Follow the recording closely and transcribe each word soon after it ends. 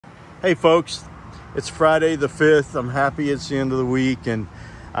Hey folks, it's Friday the 5th. I'm happy it's the end of the week and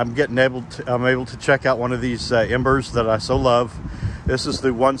I'm able to check out one of these Embers that I so love. This is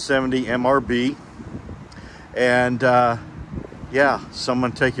the 170 MRB. And yeah,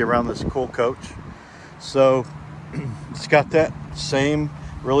 someone take you around this cool coach. So it's got that same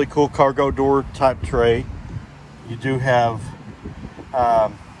really cool cargo door type tray. You do have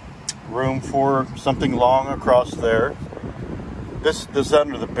room for something long across there. This is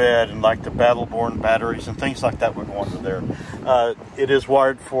under the bed, and like the Battle-Born batteries and things like that would go under there. It is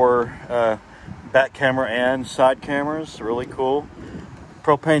wired for back camera and side cameras. Really cool.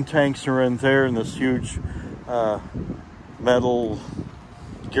 Propane tanks are in there in this huge metal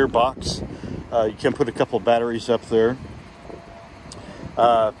gearbox. You can put a couple batteries up there.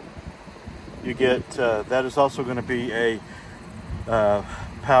 You get that is also going to be a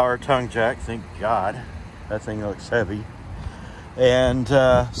power tongue jack. Thank God, that thing looks heavy. And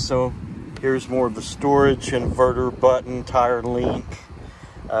so here's more of the storage: inverter button, tire link,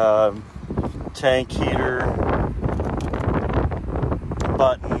 tank heater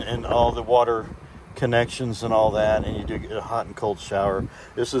button, and all the water connections and all that. And you do get a hot and cold shower.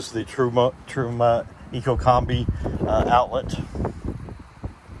 This is the Truma Eco Combi outlet.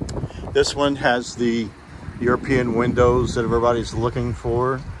 This one has the European windows that everybody's looking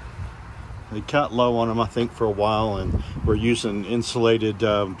for. They cut low on them, I think, for a while, and we're using insulated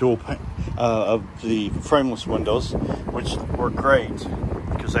dual of the frameless windows, which were great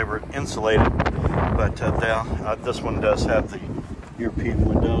because they were insulated. But this one does have the European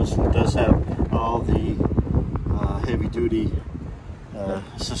windows. It does have all the heavy-duty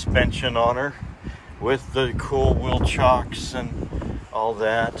suspension on her with the cool wheel chocks and all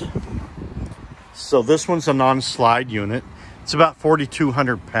that. So this one's a non-slide unit. It's about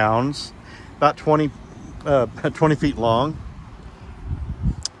 4,200 pounds. About 20 feet long.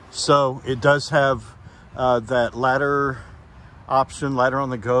 So it does have that ladder option, ladder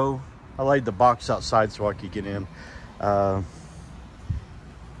on the go. I laid the box outside so I could get in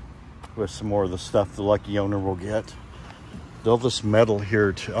with some more of the stuff the lucky owner will get. All this metal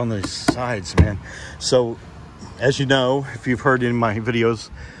here on the sides, man. So as you know, if you've heard in my videos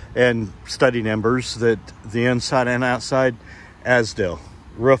and studied Embers, that the inside and outside Asdale.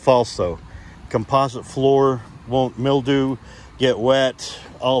 Roof also. Composite floor, won't mildew, get wet,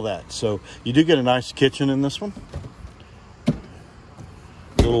 all that. So you do get a nice kitchen in this one.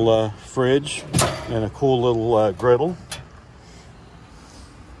 Little fridge and a cool little griddle.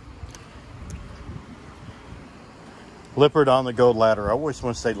 Lippert on the go ladder. I always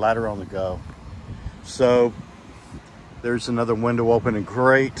want to say ladder on the go. So there's another window open and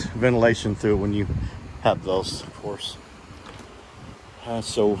great ventilation through it when you have those, of course.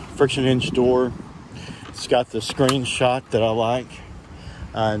 So friction hinge door. It's got the screenshot that I like,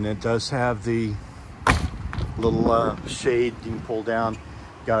 and it does have the little shade you can pull down.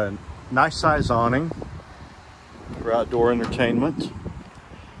 Got a nice size awning for outdoor entertainment.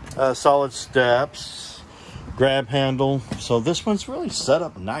 Solid steps, grab handle. So this one's really set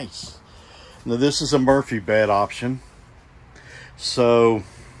up nice. Now this is a Murphy bed option. So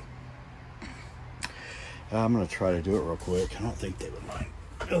I'm going to try to do it real quick. I don't think they would mind.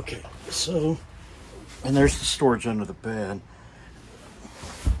 Okay, so, and there's the storage under the bed.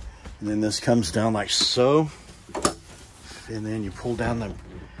 And then this comes down like so. And then you pull down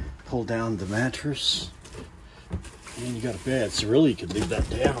the mattress. And you got a bed. So really you could leave that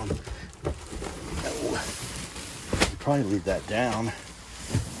down. You probably leave that down.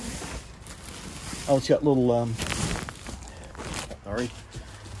 Oh, it's got little, sorry.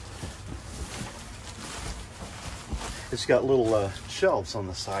 It's got little shelves on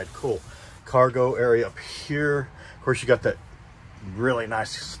the side. Cool. Cargo area up here. Of course, you got that really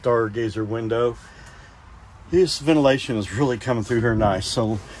nice stargazer window. This ventilation is really coming through here nice.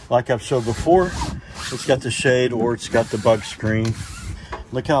 So like I've showed before, it's got the shade or it's got the bug screen.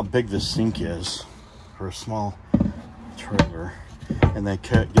 Look how big this sink is for a small trailer. And they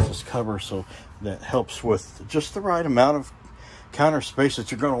give this cover so that helps with just the right amount of counter space that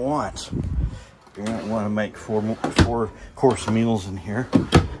you're going to want. You might want to make four course meals in here.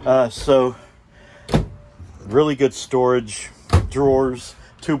 So really good storage, drawers,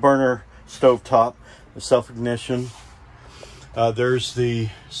 2-burner stovetop, the self-ignition. There's the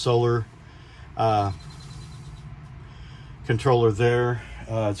solar controller there.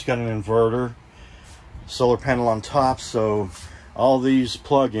 It's got an inverter, solar panel on top. So all these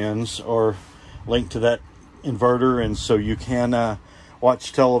plug-ins are linked to that inverter, and so you can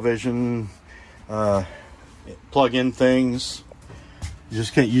watch television, plug in things. You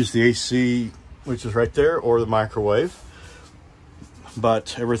just can't use the AC, which is right there, or the microwave.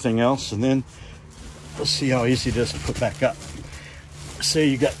 but everything else. And then let's see how easy it is to put back up. Say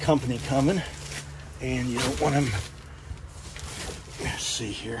you got company coming and you don't want them, let's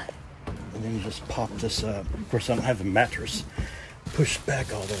see here, and then you just pop this up. Of course, I don't have the mattress pushed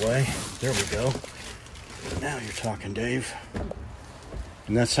back all the way. There we go. Now you're talking, Dave.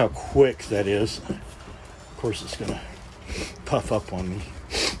 And that's how quick that is. Of course, it's gonna puff up on me.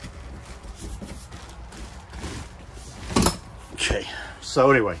 Okay,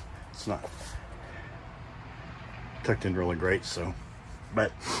 so anyway, it's not tucked in really great, so,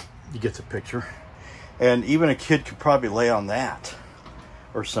 but you get the picture. And even a kid could probably lay on that,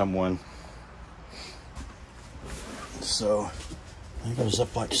 or someone. So it goes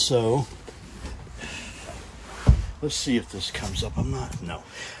up like so. Let's see if this comes up. No.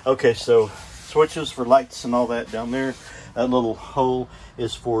 Okay, so switches for lights and all that down there. That little hole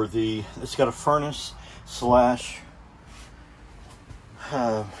is for it's got a furnace slash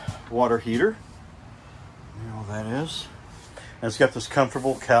water heater. You know what that is. And it's got this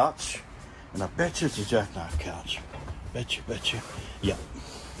comfortable couch. And I bet you it's a jackknife couch. Bet you. Yep.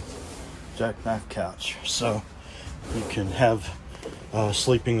 Jackknife couch. So you can have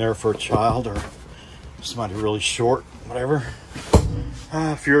sleeping there for a child or somebody really short, whatever.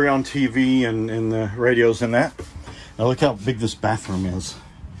 If you're on TV and the radios and that. Now look how big this bathroom is.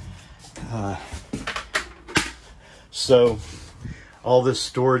 So all this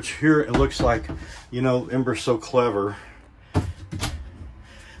storage here, it looks like, you know, Ember's so clever.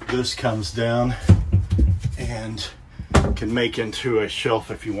 This comes down and can make into a shelf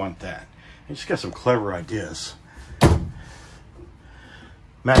if you want that. It's got some clever ideas.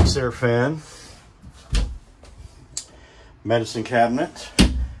 Max Air fan. Medicine cabinet.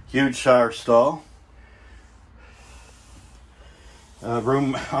 Huge shower stall.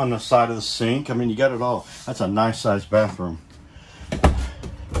 Room on the side of the sink. I mean, you got it all. That's a nice sized bathroom.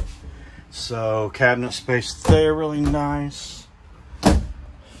 So cabinet space there, really nice.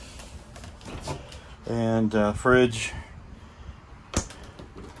 And fridge.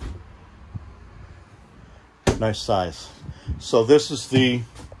 Nice size. So this is the,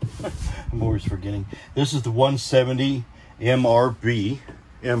 I'm always forgetting, this is the 170 MRB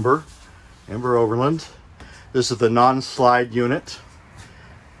Ember Overland. This is the non-slide unit.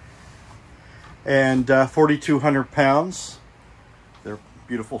 And 4,200 pounds. They're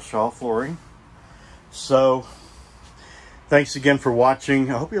beautiful shawl flooring. So thanks again for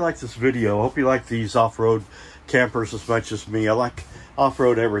watching. I hope you like this video. I hope you like these off-road campers as much as me. I like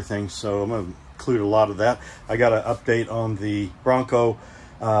off-road everything, so I'm going to include a lot of that. I got an update on the Bronco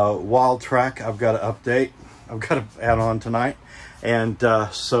Wild Track. I've got an update. I've got to add on tonight. And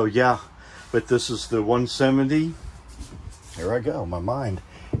so, yeah. But this is the 170. There I go, my mind.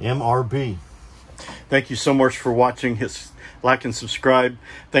 MRB. Thank you so much for watching. Hit like and subscribe.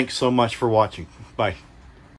 Thanks so much for watching. Bye.